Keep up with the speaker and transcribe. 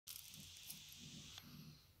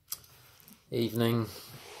Evening.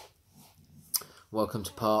 Welcome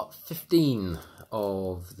to part 15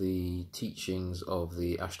 of the teachings of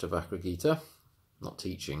the Ashtavakra Gita. Not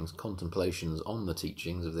teachings, contemplations on the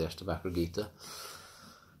teachings of the Ashtavakra Gita.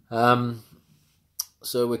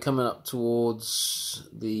 So we're coming up towards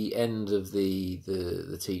the end of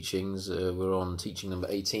the teachings. We're on teaching number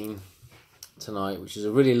 18 tonight, which is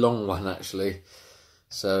a really long one actually.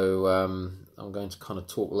 So I'm going to kind of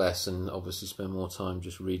talk less and obviously spend more time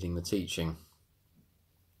just reading the teaching.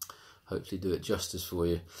 Hopefully do it justice for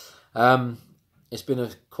you. It's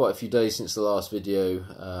been quite a few days since the last video.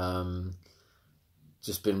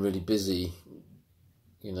 Just been really busy.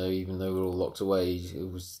 You know, even though we're all locked away,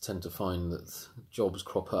 we tend to find that jobs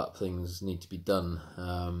crop up, things need to be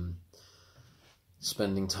done.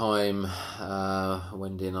 Spending time,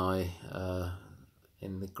 Wendy and I,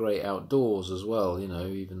 in the great outdoors as well, you know,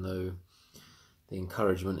 even though the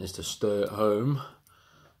encouragement is to stay at home.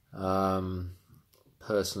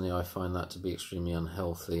 Personally, I find that to be extremely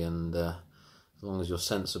unhealthy, and as long as you're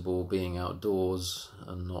sensible being outdoors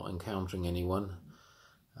and not encountering anyone,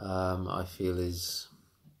 I feel is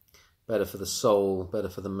better for the soul, better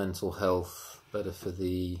for the mental health, better for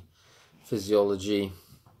the physiology,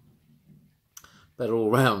 better all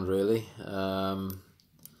round really.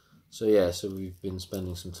 So yeah, so we've been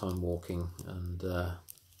spending some time walking and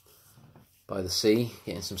by the sea,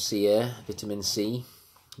 getting some sea air, vitamin C,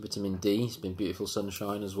 vitamin D. It's been beautiful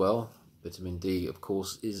sunshine as well. Vitamin D, of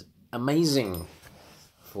course, is amazing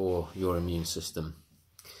for your immune system.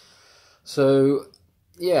 So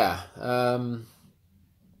yeah, I've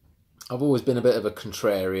always been a bit of a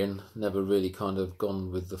contrarian, never really kind of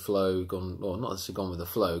gone with the flow, well, not necessarily gone with the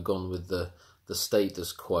flow, gone with the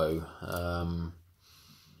status quo.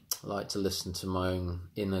 I like to listen to my own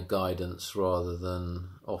inner guidance rather than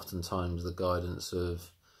oftentimes the guidance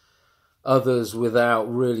of others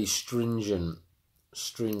without really stringent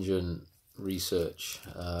research.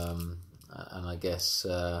 And I guess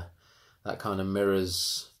that kind of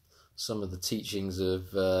mirrors some of the teachings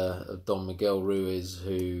of Don Miguel Ruiz,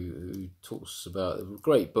 who talks about a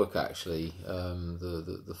great book actually,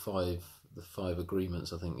 the five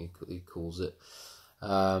agreements, I think he calls it,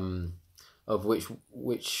 of which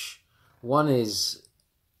one is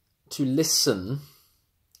to listen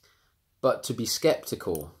but to be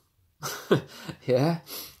skeptical. Yeah,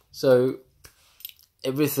 so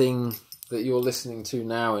everything that you're listening to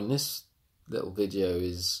now in this little video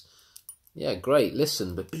is, yeah, great,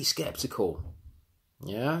 listen, but be skeptical.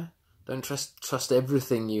 Yeah, don't trust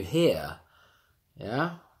everything you hear.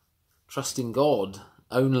 Yeah, trust in God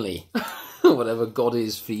only. Whatever God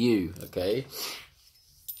is for you, okay?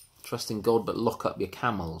 Trust in God, but lock up your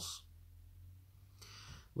camels.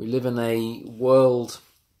 We live in a world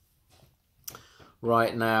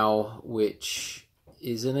right now which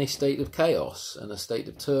is in a state of chaos and a state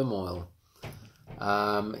of turmoil.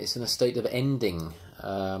 It's in a state of ending.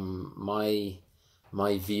 My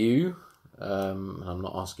view, and I'm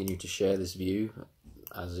not asking you to share this view,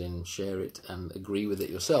 as in share it and agree with it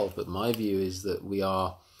yourself, but my view is that we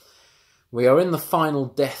are in the final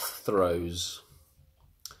death throes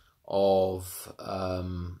of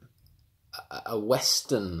a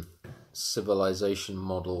Western civilization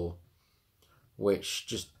model which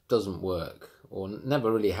just doesn't work, or never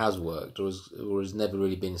really has worked, or has never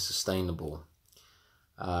really been sustainable,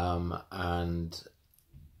 and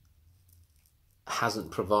hasn't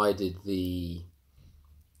provided the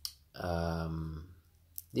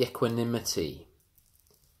equanimity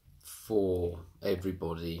for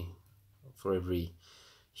everybody, for every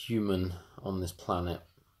human on this planet.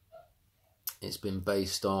 It's been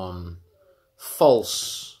based on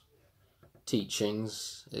false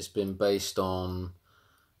teachings. It's been based on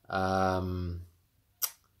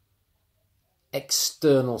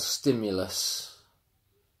external stimulus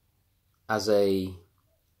as a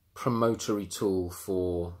promotory tool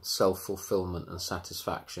for self-fulfillment and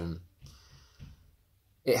satisfaction.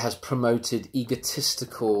 It has promoted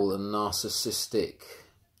egotistical and narcissistic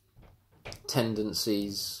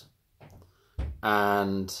tendencies,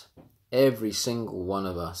 and every single one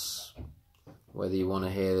of us, whether you want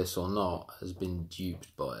to hear this or not, has been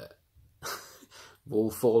duped by it. We've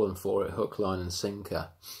all fallen for it, hook, line and sinker.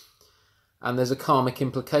 And there's a karmic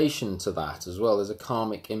implication to that as well. There's a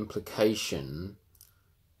karmic implication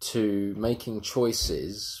to making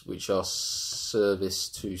choices which are service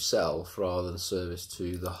to self rather than service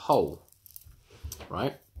to the whole,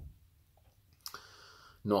 right?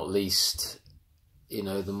 Not least, you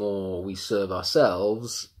know, the more we serve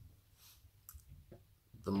ourselves,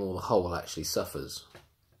 the more the whole actually suffers.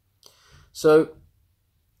 So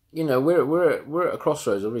you know, we're at a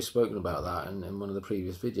crossroads. I've already spoken about that in one of the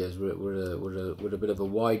previous videos. We're at a bit of a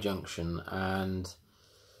Y junction, and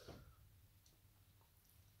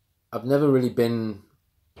I've never really been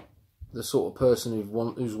the sort of person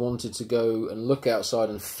who's wanted to go and look outside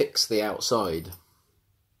and fix the outside.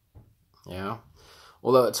 Yeah,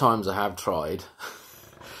 although at times I have tried.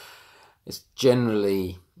 It's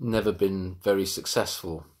generally never been very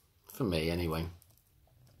successful for me, anyway.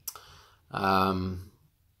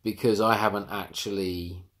 Because I haven't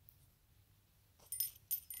actually,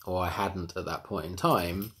 or I hadn't at that point in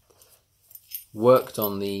time, worked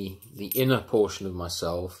on the inner portion of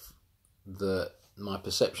myself that my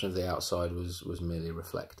perception of the outside was merely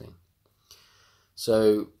reflecting.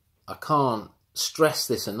 So I can't stress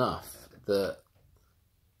this enough, that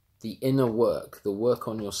the inner work, the work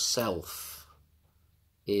on yourself,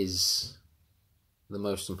 is the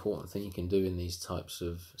most important thing you can do in these types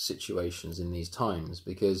of situations, in these times.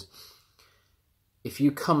 Because if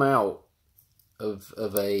you come out of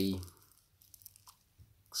a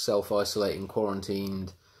self-isolating,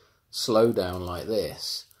 quarantined slowdown like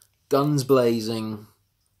this, guns blazing,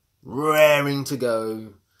 raring to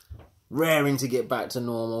go, raring to get back to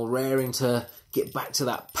normal, raring to get back to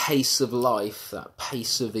that pace of life, that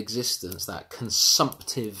pace of existence, that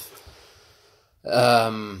consumptive,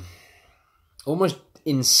 almost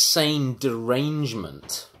insane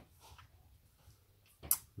derangement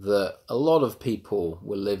that a lot of people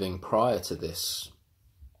were living prior to this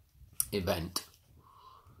event,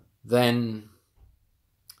 then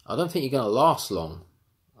I don't think you're going to last long.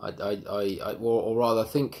 Or rather, I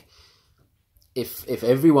think if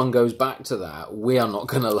everyone goes back to that, we are not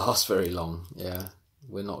going to last very long. Yeah,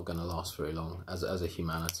 we're not going to last very long as a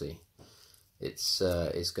humanity. It's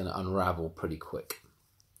going to unravel pretty quick.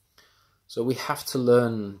 So we have to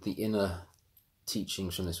learn the inner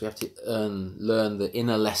teachings from this. We have to learn the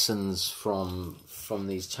inner lessons from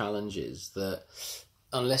these challenges, that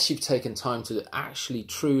unless you've taken time to actually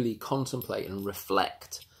truly contemplate and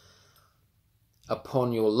reflect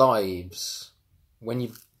upon your lives, when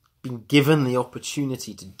you've been given the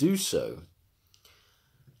opportunity to do so,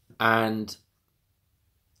 and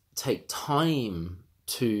take time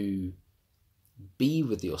to be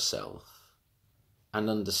with yourself and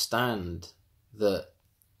understand that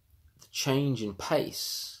the change in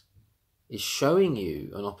pace is showing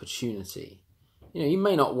you an opportunity. You know, you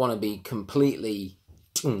may not want to be completely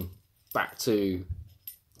back to,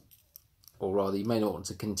 or rather you may not want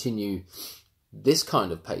to continue this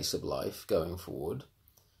kind of pace of life going forward,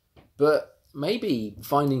 but maybe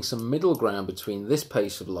finding some middle ground between this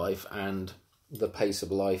pace of life and the pace of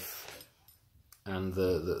life and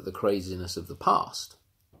the craziness of the past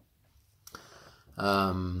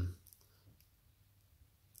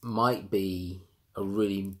might be a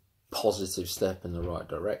really positive step in the right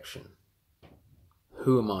direction.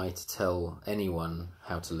 Who am I to tell anyone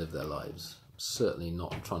how to live their lives? I'm certainly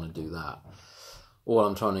not trying to do that. All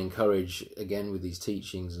I'm trying to encourage, again, with these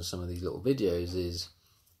teachings and some of these little videos, is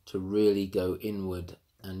to really go inward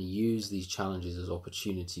and use these challenges as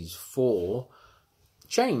opportunities for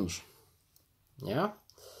change. Yeah?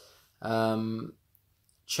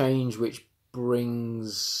 Change which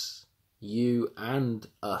brings you and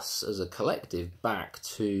us as a collective back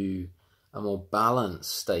to a more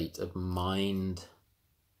balanced state of mind,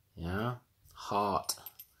 yeah, heart,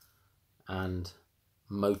 and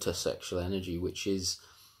motor sexual energy, which is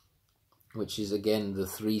again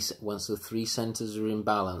once the three centers are in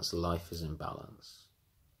balance, life is in balance.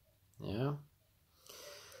 Yeah.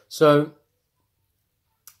 So,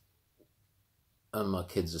 and my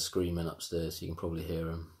kids are screaming upstairs, so you can probably hear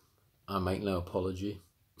them. I make no apology.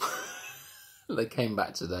 They came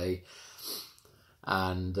back today,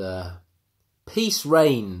 and peace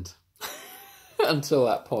reigned until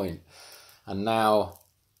that point, and now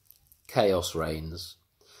chaos reigns.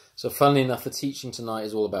 So funnily enough, the teaching tonight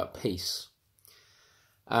is all about peace.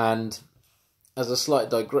 And as a slight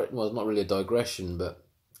digression, well, it's not really a digression, but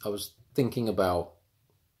I was thinking about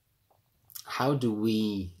how do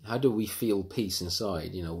we feel peace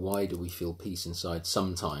inside? You know, why do we feel peace inside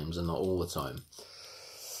sometimes and not all the time?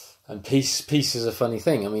 And peace is a funny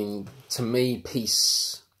thing. I mean, to me,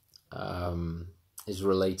 peace is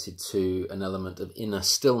related to an element of inner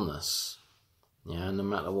stillness. Yeah, no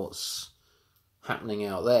matter what's happening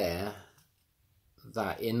out there,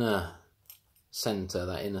 that inner center,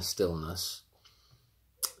 that inner stillness,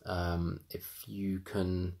 if you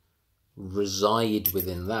can reside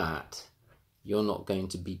within that, you're not going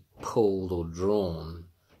to be pulled or drawn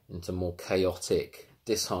into more chaotic,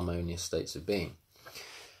 disharmonious states of being.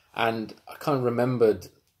 And I kind of remembered,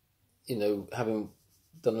 you know, having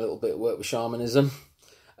done a little bit of work with shamanism,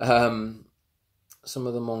 Some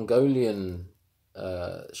of the Mongolian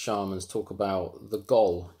shamans talk about the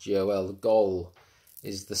gol, G-O-L. The gol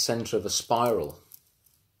is the center of a spiral.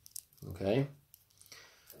 Okay?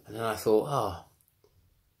 And then I thought,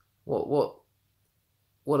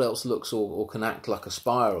 what else looks or can act like a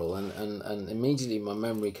spiral? And immediately my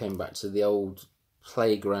memory came back to the old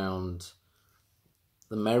playground,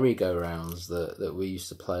 the merry-go-rounds that we used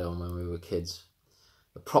to play on when we were kids.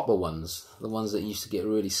 The proper ones, the ones that used to get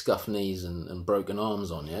really scuffed knees and broken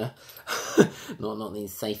arms on, yeah? not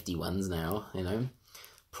these safety ones now, you know?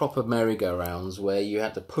 Proper merry-go-rounds where you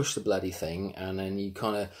had to push the bloody thing and then you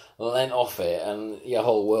kind of leant off it and your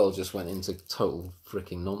whole world just went into total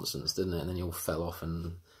freaking nonsense, didn't it? And then you all fell off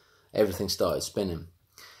and everything started spinning.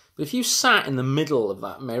 But if you sat in the middle of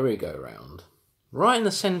that merry-go-round, right in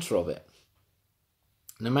the centre of it,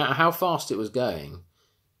 no matter how fast it was going,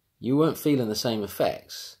 you weren't feeling the same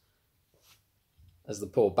effects as the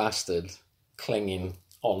poor bastard clinging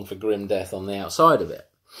on for grim death on the outside of it.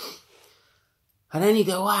 And then you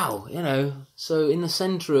go, wow, you know, so in the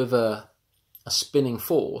centre of a spinning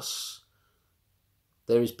force,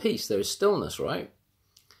 there is peace, there is stillness, right?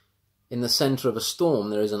 In the centre of a storm,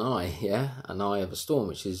 there is an eye, yeah? An eye of a storm,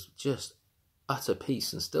 which is just utter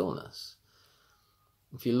peace and stillness.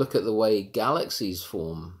 If you look at the way galaxies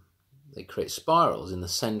form, they create spirals. In the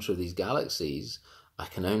centre of these galaxies, I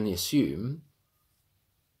can only assume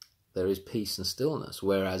there is peace and stillness.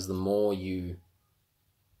 Whereas the more you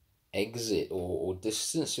exit or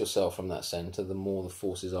distance yourself from that centre, the more the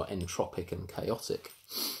forces are entropic and chaotic.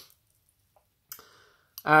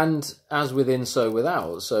 And as within, so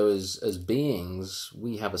without. So as beings,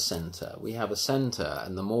 we have a centre. We have a centre,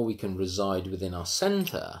 and the more we can reside within our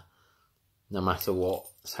centre, no matter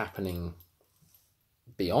what's happening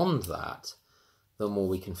beyond that, the more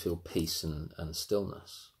we can feel peace and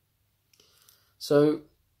stillness. So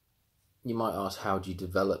you might ask, how do you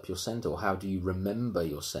develop your centre, or how do you remember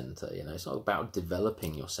your centre? You know, it's not about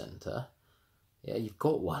developing your centre. Yeah, you've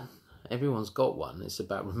got one. Everyone's got one. It's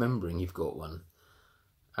about remembering you've got one.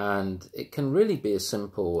 And it can really be as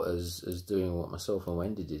simple as doing what myself and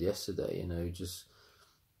Wendy did yesterday, you know, just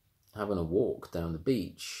having a walk down the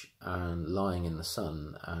beach and lying in the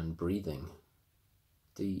sun and breathing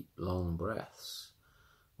deep, long breaths,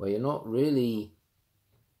 where you're not really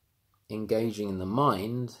engaging in the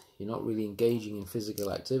mind, you're not really engaging in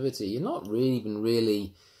physical activity, you're not really even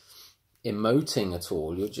really emoting at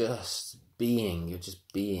all, you're just being,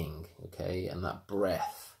 okay? And that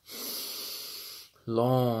breath,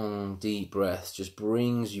 long, deep breath, just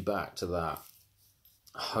brings you back to that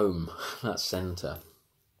home, that centre,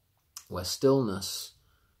 where stillness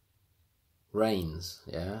reigns,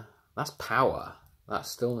 yeah? That's power. That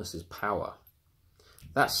stillness is power.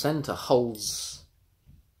 That centre holds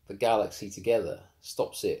the galaxy together,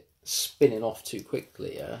 stops it spinning off too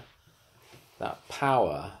quickly, yeah? That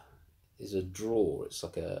power is a draw, it's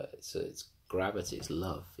like it's gravity, it's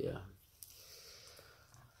love, yeah?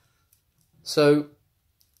 So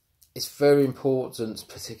it's very important,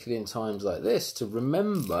 particularly in times like this, to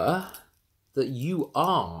remember that you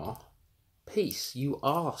are peace, you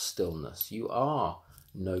are stillness, you are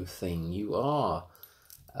no thing, you are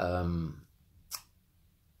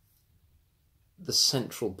the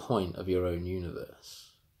central point of your own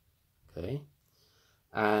universe, okay?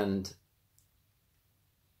 And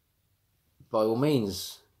by all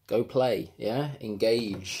means, go play, yeah?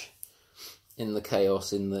 Engage in the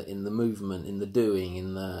chaos, in the movement, in the doing,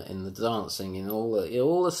 in the dancing, in all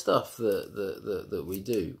the stuff that we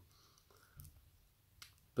do.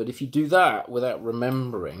 But if you do that without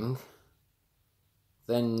remembering,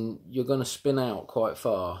 then you're going to spin out quite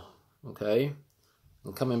far, okay?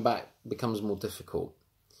 And coming back becomes more difficult.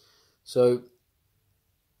 So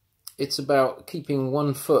it's about keeping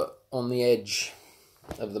one foot on the edge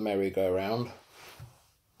of the merry-go-round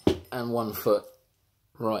and one foot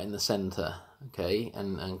right in the centre, okay?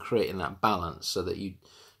 And creating that balance so that you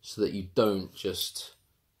don't just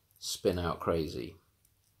spin out crazy.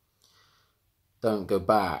 Don't go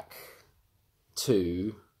back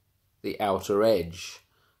to the outer edge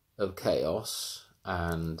of chaos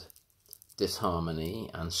and disharmony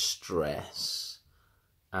and stress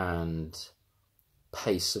and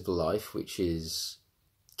pace of life, which is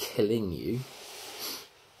killing you,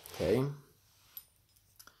 okay?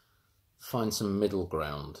 Find some middle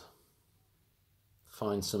ground.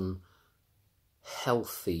 Find some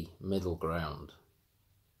healthy middle ground.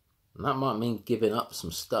 And that might mean giving up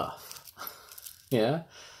some stuff. Yeah?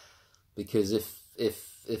 Because if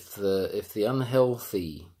the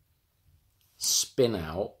unhealthy spin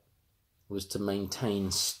out was to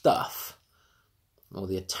maintain stuff, or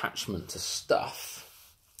the attachment to stuff,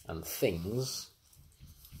 and things,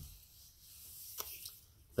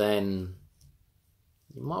 then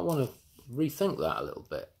you might want to rethink that a little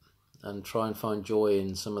bit and try and find joy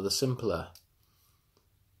in some of the simpler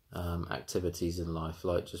activities in life,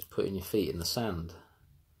 like just putting your feet in the sand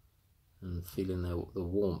and feeling the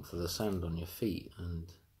warmth of the sand on your feet,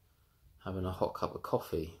 and having a hot cup of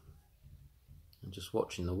coffee and just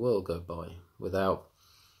watching the world go by without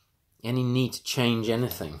any need to change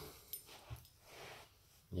anything.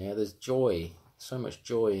 Yeah, there's joy, so much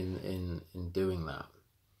joy in doing that.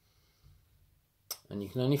 And you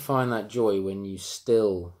can only find that joy when you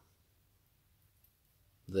still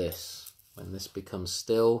this. When this becomes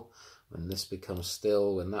still, when this becomes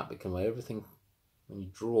still, when that becomes everything, when you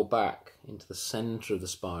draw back into the centre of the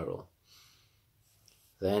spiral,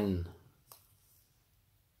 then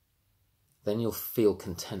you'll feel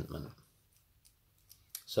contentment.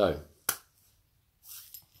 So,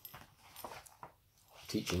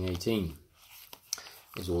 teaching 18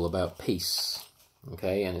 is all about peace.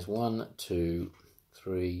 Okay, and it's 1, 2,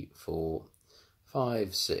 3, 4,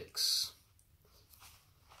 5, 6.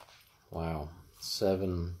 Wow.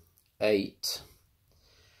 7, 8,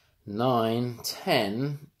 9,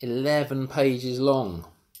 10, 11 pages long.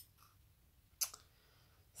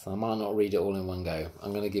 So I might not read it all in one go.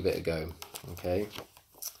 I'm going to give it a go. Okay.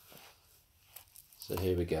 So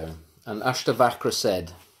here we go. And Ashtavakra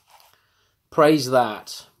said, "Praise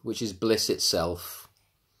that which is bliss itself,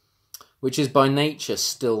 which is by nature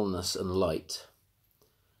stillness and light,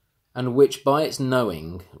 and which by its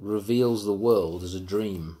knowing reveals the world as a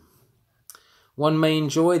dream. One may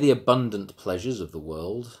enjoy the abundant pleasures of the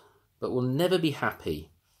world, but will never be happy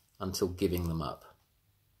until giving them up.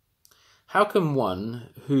 How can one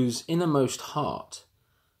whose innermost heart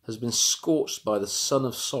has been scorched by the sun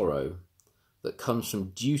of sorrow that comes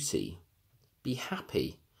from duty be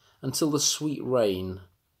happy until the sweet rain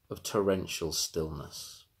of torrential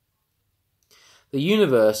stillness? The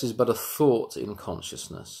universe is but a thought in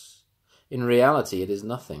consciousness. In reality, it is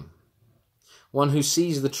nothing. One who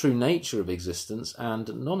sees the true nature of existence and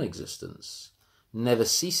non-existence never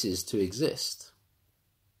ceases to exist.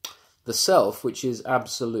 The self, which is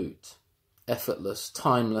absolute, effortless,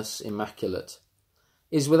 timeless, immaculate,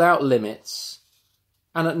 is without limits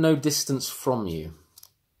and at no distance from you.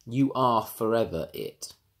 You are forever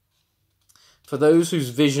it. For those whose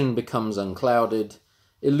vision becomes unclouded,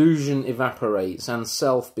 illusion evaporates and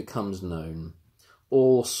self becomes known.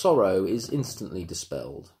 All sorrow is instantly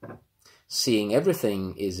dispelled. Seeing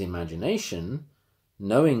everything is imagination,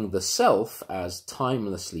 knowing the self as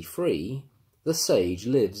timelessly free, the sage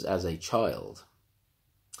lives as a child.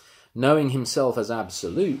 Knowing himself as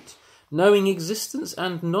absolute, knowing existence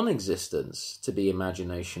and non-existence to be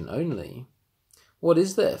imagination only, what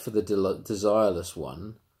is there for the desireless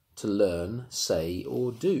one to learn, say,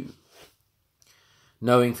 or do?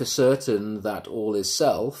 Knowing for certain that all is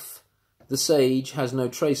self, the sage has no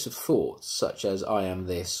trace of thoughts such as I am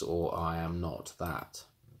this or I am not that.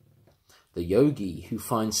 The yogi who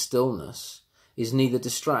finds stillness is neither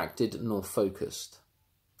distracted nor focused.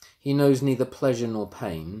 He knows neither pleasure nor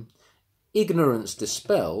pain. Ignorance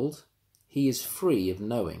dispelled, he is free of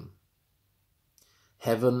knowing.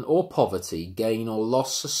 Heaven or poverty, gain or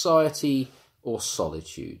loss, society or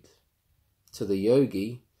solitude. To the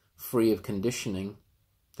yogi, free of conditioning,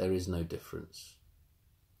 there is no difference.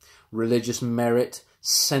 Religious merit,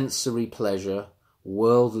 sensory pleasure,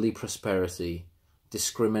 worldly prosperity,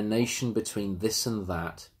 discrimination between this and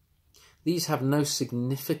that, these have no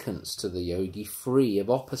significance to the yogi, free of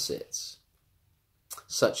opposites,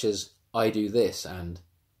 such as I do this and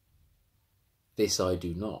this I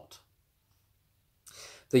do not.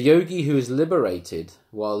 The yogi who is liberated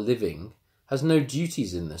while living has no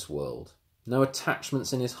duties in this world, no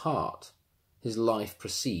attachments in his heart. His life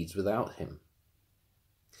proceeds without him.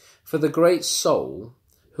 For the great soul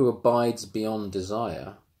who abides beyond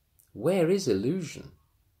desire, where is illusion?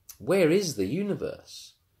 Where is the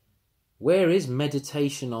universe? Where is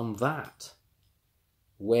meditation on that?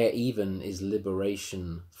 Where even is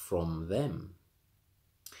liberation from them?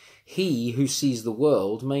 He who sees the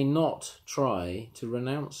world may not try to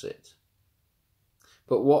renounce it.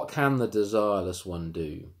 But what can the desireless one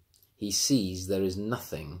do? He sees there is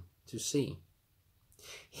nothing to see.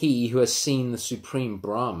 He who has seen the supreme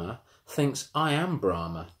Brahma thinks, I am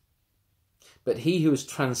Brahma. But he who has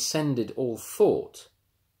transcended all thought,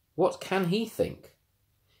 what can he think?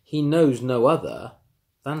 He knows no other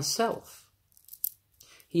than self.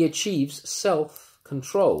 He achieves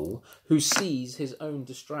self-control who sees his own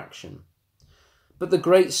distraction. But the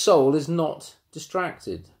great soul is not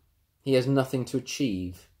distracted. He has nothing to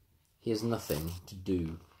achieve. He has nothing to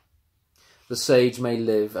do. The sage may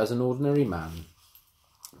live as an ordinary man,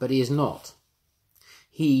 but he is not.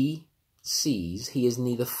 He sees he is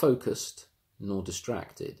neither focused nor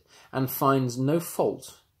distracted, and finds no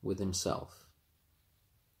fault with himself.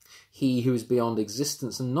 He who is beyond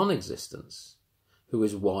existence and non-existence, who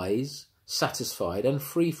is wise, satisfied, and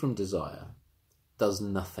free from desire, does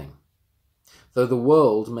nothing, though the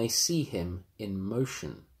world may see him in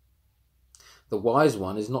motion. The wise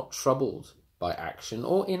one is not troubled by action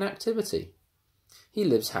or inactivity. He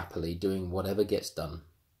lives happily, doing whatever gets done.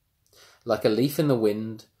 Like a leaf in the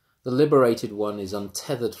wind, the liberated one is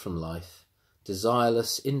untethered from life,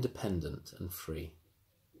 desireless, independent, and free.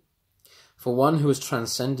 For one who has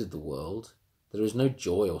transcended the world, there is no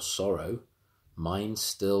joy or sorrow. Mind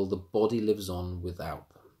still, the body lives on without.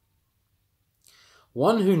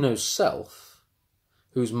 One who knows self,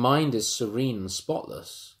 whose mind is serene and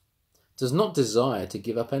spotless, does not desire to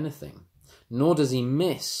give up anything, nor does he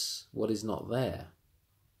miss what is not there.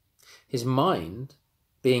 His mind,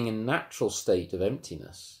 being in natural state of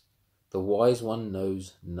emptiness, the wise one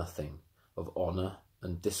knows nothing of honour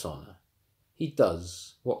and dishonour. He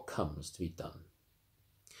does what comes to be done.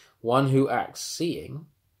 One who acts seeing,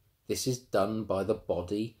 this is done by the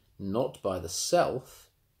body, not by the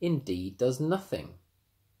self, indeed does nothing,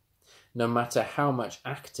 no matter how much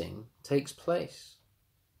acting takes place.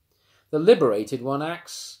 The liberated one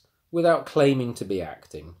acts without claiming to be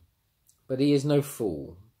acting, but he is no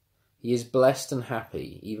fool. He is blessed and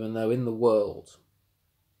happy, even though in the world.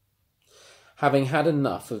 Having had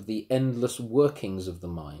enough of the endless workings of the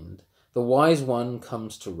mind, the wise one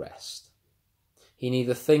comes to rest. He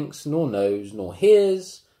neither thinks, nor knows, nor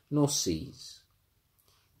hears, nor sees.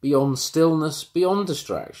 Beyond stillness, beyond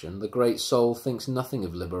distraction, the great soul thinks nothing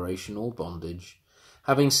of liberation or bondage.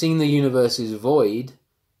 Having seen the universe is void,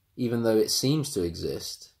 even though it seems to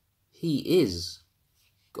exist, he is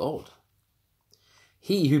God.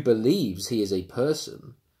 He who believes he is a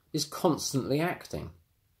person is constantly acting,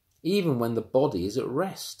 even when the body is at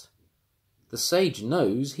rest. The sage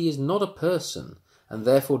knows he is not a person, and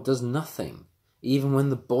therefore does nothing, even when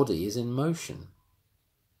the body is in motion.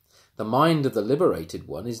 The mind of the liberated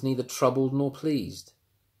one is neither troubled nor pleased.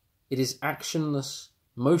 It is actionless,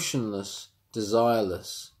 motionless,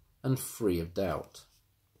 desireless, and free of doubt.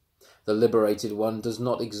 The liberated one does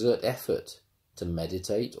not exert effort to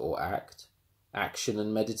meditate or act. Action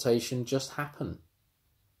and meditation just happen.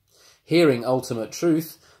 Hearing ultimate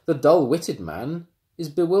truth, the dull-witted man is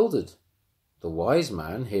bewildered. The wise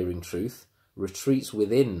man, hearing truth, retreats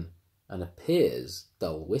within and appears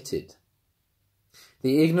dull-witted.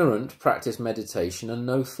 The ignorant practice meditation and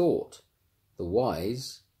no thought. The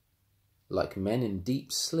wise, like men in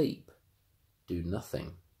deep sleep, do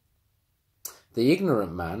nothing. The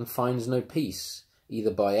ignorant man finds no peace,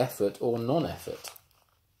 either by effort or non-effort.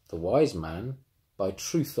 The wise man, by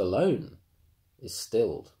truth alone, is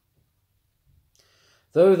stilled.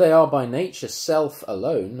 Though they are by nature self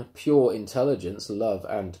alone, pure intelligence, love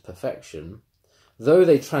and perfection, though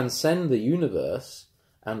they transcend the universe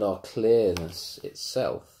and are clearness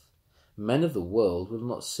itself, men of the world will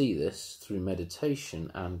not see this through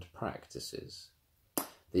meditation and practices.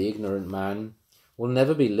 The ignorant man will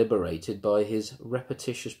never be liberated by his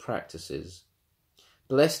repetitious practices.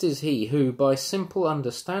 Blessed is he who, by simple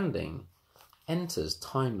understanding, enters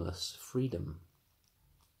timeless freedom.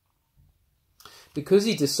 Because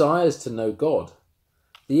he desires to know God,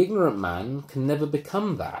 the ignorant man can never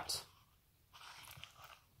become that.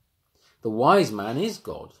 The wise man is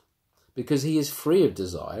God, because he is free of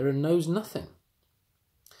desire and knows nothing.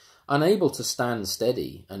 Unable to stand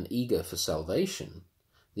steady and eager for salvation,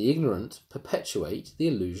 the ignorant perpetuate the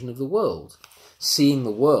illusion of the world. Seeing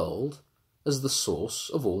the world as the source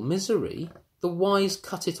of all misery, the wise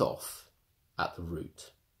cut it off at the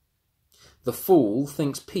root. The fool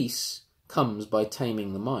thinks peace comes by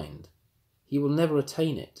taming the mind. He will never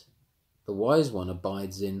attain it. The wise one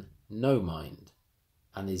abides in no mind,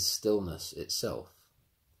 and is stillness itself.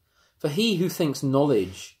 For he who thinks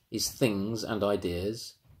knowledge is things and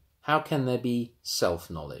ideas, how can there be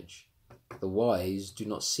self-knowledge? The wise do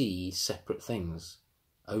not see separate things,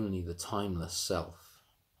 only the timeless self.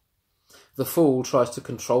 The fool tries to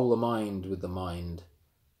control the mind with the mind.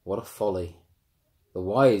 What a folly! The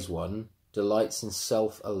wise one delights in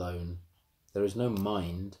self alone. There is no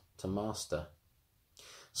mind to master.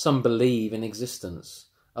 Some believe in existence,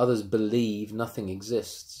 others believe nothing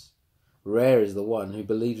exists. Rare is the one who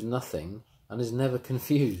believes nothing and is never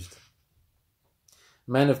confused.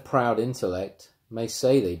 Men of proud intellect may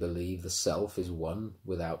say they believe the self is one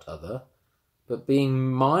without other, but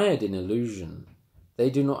being mired in illusion, they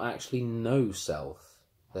do not actually know self.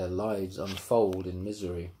 Their lives unfold in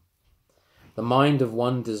misery. The mind of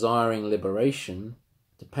one desiring liberation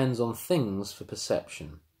depends on things for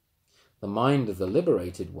perception. The mind of the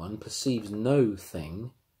liberated one perceives no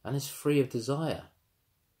thing and is free of desire.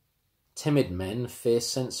 Timid men fear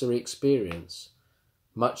sensory experience,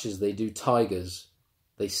 much as they do tigers.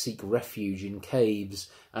 They seek refuge in caves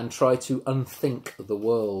and try to unthink the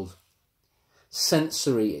world.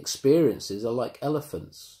 Sensory experiences are like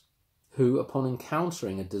elephants, who, upon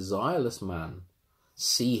encountering a desireless man,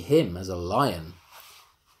 see him as a lion.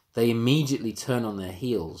 They immediately turn on their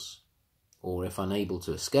heels, or if unable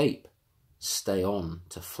to escape, stay on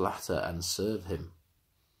to flatter and serve him.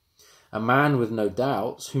 A man with no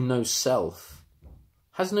doubts, who knows self,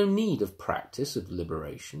 has no need of practice of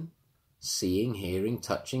liberation. Seeing, hearing,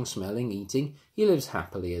 touching, smelling, eating, he lives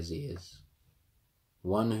happily as he is.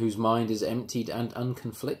 One whose mind is emptied and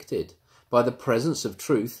unconflicted by the presence of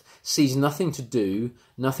truth sees nothing to do,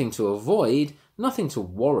 nothing to avoid, nothing to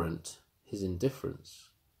warrant his indifference.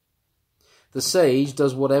 The sage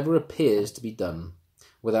does whatever appears to be done,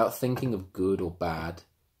 without thinking of good or bad.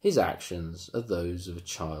 His actions are those of a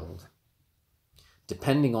child.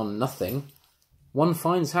 Depending on nothing, one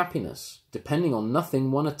finds happiness. Depending on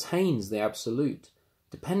nothing, one attains the absolute.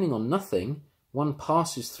 Depending on nothing, one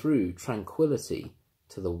passes through tranquility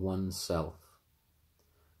to the one self.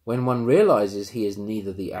 When one realizes he is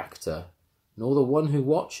neither the actor nor the one who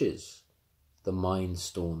watches, the mind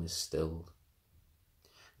storm is stilled.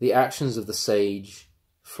 The actions of the sage,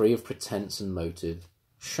 free of pretense and motive,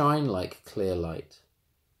 shine like clear light.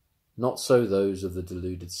 Not so those of the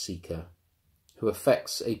deluded seeker, who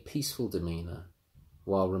affects a peaceful demeanour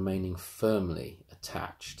while remaining firmly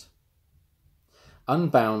attached.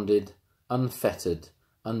 Unbounded, unfettered,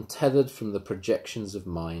 untethered from the projections of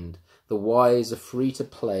mind, the wise are free to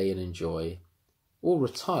play and enjoy, or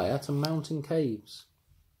retire to mountain caves.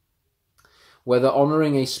 Whether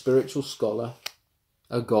honouring a spiritual scholar,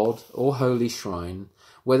 a god or holy shrine,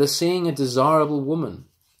 whether seeing a desirable woman,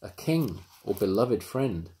 a king or beloved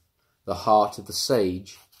friend, the heart of the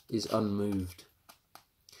sage is unmoved.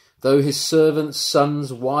 Though his servants,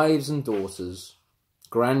 sons, wives and daughters,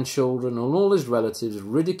 grandchildren and all his relatives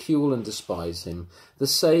ridicule and despise him, the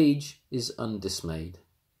sage is undismayed.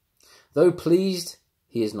 Though pleased,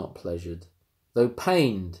 he is not pleasured. Though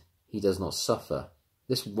pained, he does not suffer.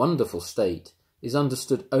 This wonderful state is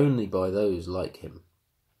understood only by those like him.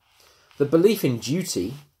 The belief in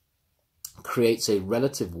duty creates a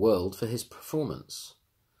relative world for his performance.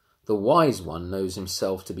 The wise one knows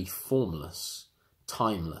himself to be formless,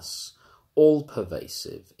 timeless,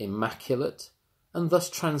 all-pervasive, immaculate, and thus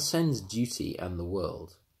transcends duty and the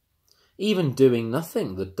world. Even doing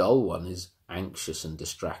nothing, the dull one is anxious and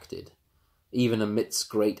distracted. Even amidst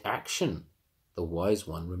great action, the wise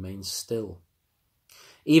one remains still.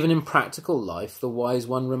 Even in practical life, the wise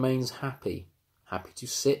one remains happy, happy to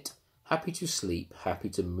sit, happy to sleep, happy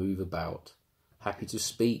to move about, happy to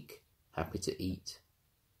speak, happy to eat.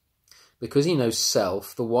 Because he knows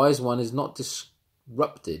self, the wise one is not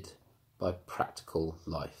disrupted by practical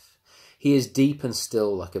life. He is deep and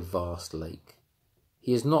still like a vast lake.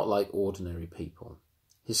 He is not like ordinary people.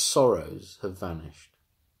 His sorrows have vanished.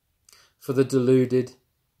 For the deluded,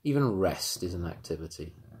 even rest is an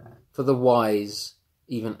activity. For the wise,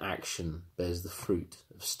 even action bears the fruit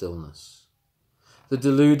of stillness. The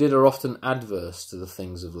deluded are often adverse to the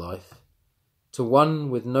things of life. To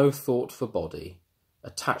one with no thought for body,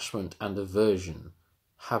 attachment and aversion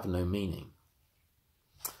have no meaning.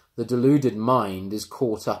 The deluded mind is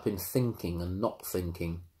caught up in thinking and not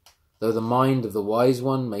thinking. Though the mind of the wise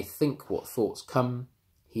one may think what thoughts come,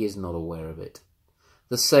 he is not aware of it.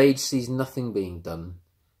 The sage sees nothing being done,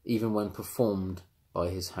 even when performed by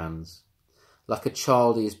his hands. Like a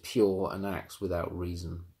child he is pure and acts without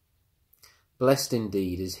reason. Blessed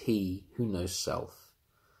indeed is he who knows self.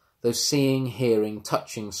 Though seeing, hearing,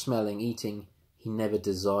 touching, smelling, eating, he never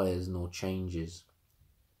desires nor changes.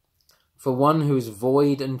 For one who is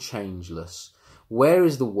void and changeless, where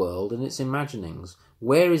is the world and its imaginings?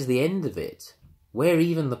 Where is the end of it? Where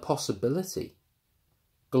even the possibility?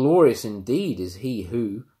 Glorious indeed is he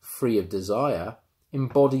who, free of desire,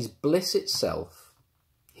 embodies bliss itself.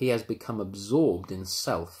 He has become absorbed in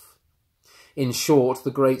self. In short,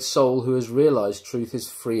 the great soul who has realized truth is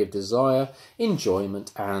free of desire,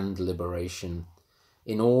 enjoyment and liberation.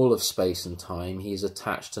 In all of space and time, he is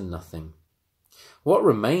attached to nothing. What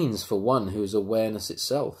remains for one who is awareness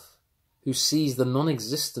itself, who sees the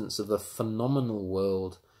non-existence of the phenomenal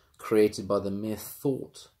world created by the mere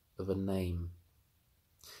thought of a name?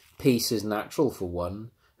 Peace is natural for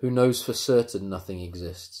one who knows for certain nothing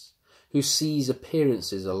exists, who sees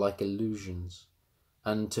appearances are like illusions,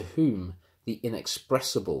 and to whom the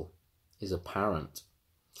inexpressible is apparent.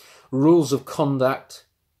 Rules of conduct,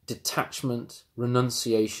 detachment,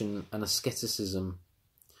 renunciation, and asceticism.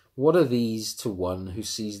 What are these to one who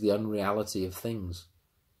sees the unreality of things,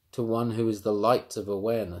 to one who is the light of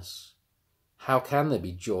awareness? How can there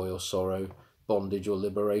be joy or sorrow, bondage or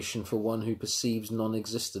liberation for one who perceives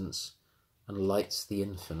non-existence and lights the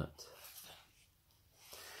infinite?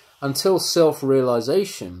 Until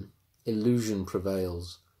self-realization, illusion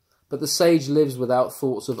prevails, but the sage lives without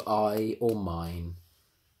thoughts of I or mine.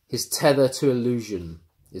 His tether to illusion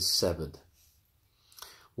is severed.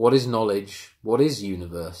 What is knowledge? What is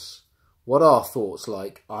universe? What are thoughts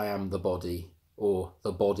like I am the body or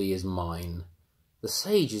the body is mine? The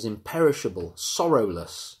sage is imperishable,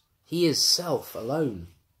 sorrowless. He is self alone.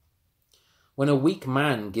 When a weak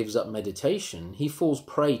man gives up meditation, he falls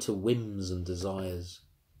prey to whims and desires.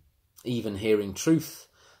 Even hearing truth,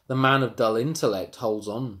 the man of dull intellect holds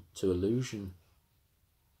on to illusion.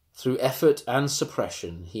 Through effort and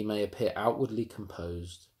suppression, he may appear outwardly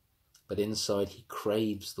composed, but inside he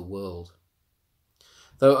craves the world.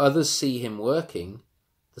 Though others see him working,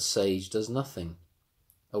 the sage does nothing.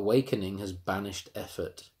 Awakening has banished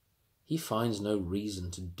effort. He finds no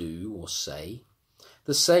reason to do or say.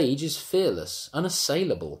 The sage is fearless,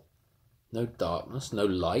 unassailable. No darkness, no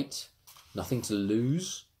light, nothing to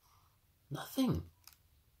lose. Nothing.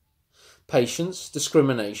 Patience,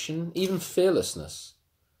 discrimination, even fearlessness.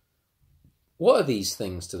 What are these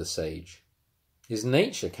things to the sage? His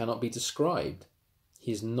nature cannot be described.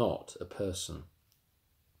 He is not a person.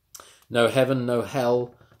 No heaven, no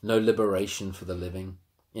hell, no liberation for the living.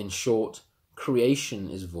 In short, creation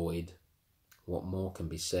is void. What more can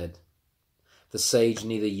be said? The sage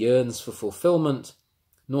neither yearns for fulfillment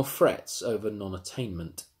nor frets over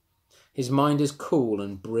non-attainment. His mind is cool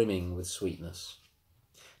and brimming with sweetness.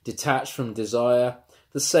 Detached from desire,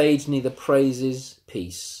 the sage neither praises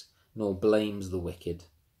peace nor blames the wicked,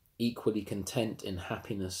 equally content in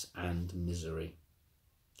happiness and misery.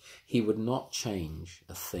 He would not change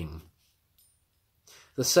a thing.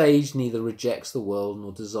 The sage neither rejects the world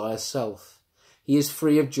nor desires self. He is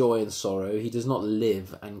free of joy and sorrow. He does not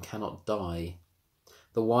live and cannot die.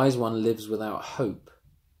 The wise one lives without hope.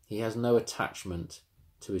 He has no attachment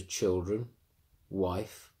to his children,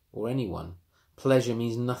 wife, or anyone. Pleasure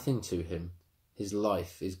means nothing to him. His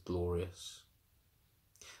life is glorious.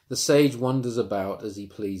 The sage wanders about as he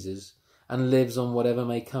pleases and lives on whatever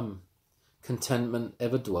may come. Contentment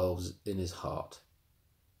ever dwells in his heart.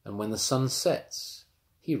 And when the sun sets,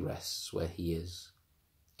 he rests where he is.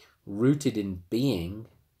 Rooted in being,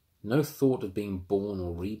 no thought of being born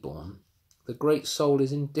or reborn, the great soul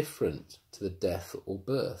is indifferent to the death or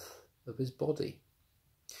birth of his body.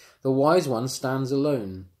 The wise one stands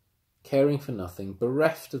alone, caring for nothing,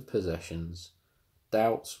 bereft of possessions,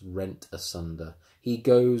 doubts rent asunder. He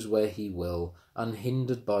goes where he will,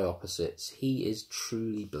 unhindered by opposites. He is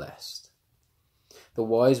truly blessed. The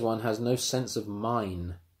wise one has no sense of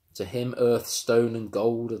mine. To him earth, stone and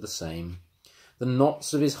gold are the same. The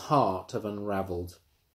knots of his heart have unravelled.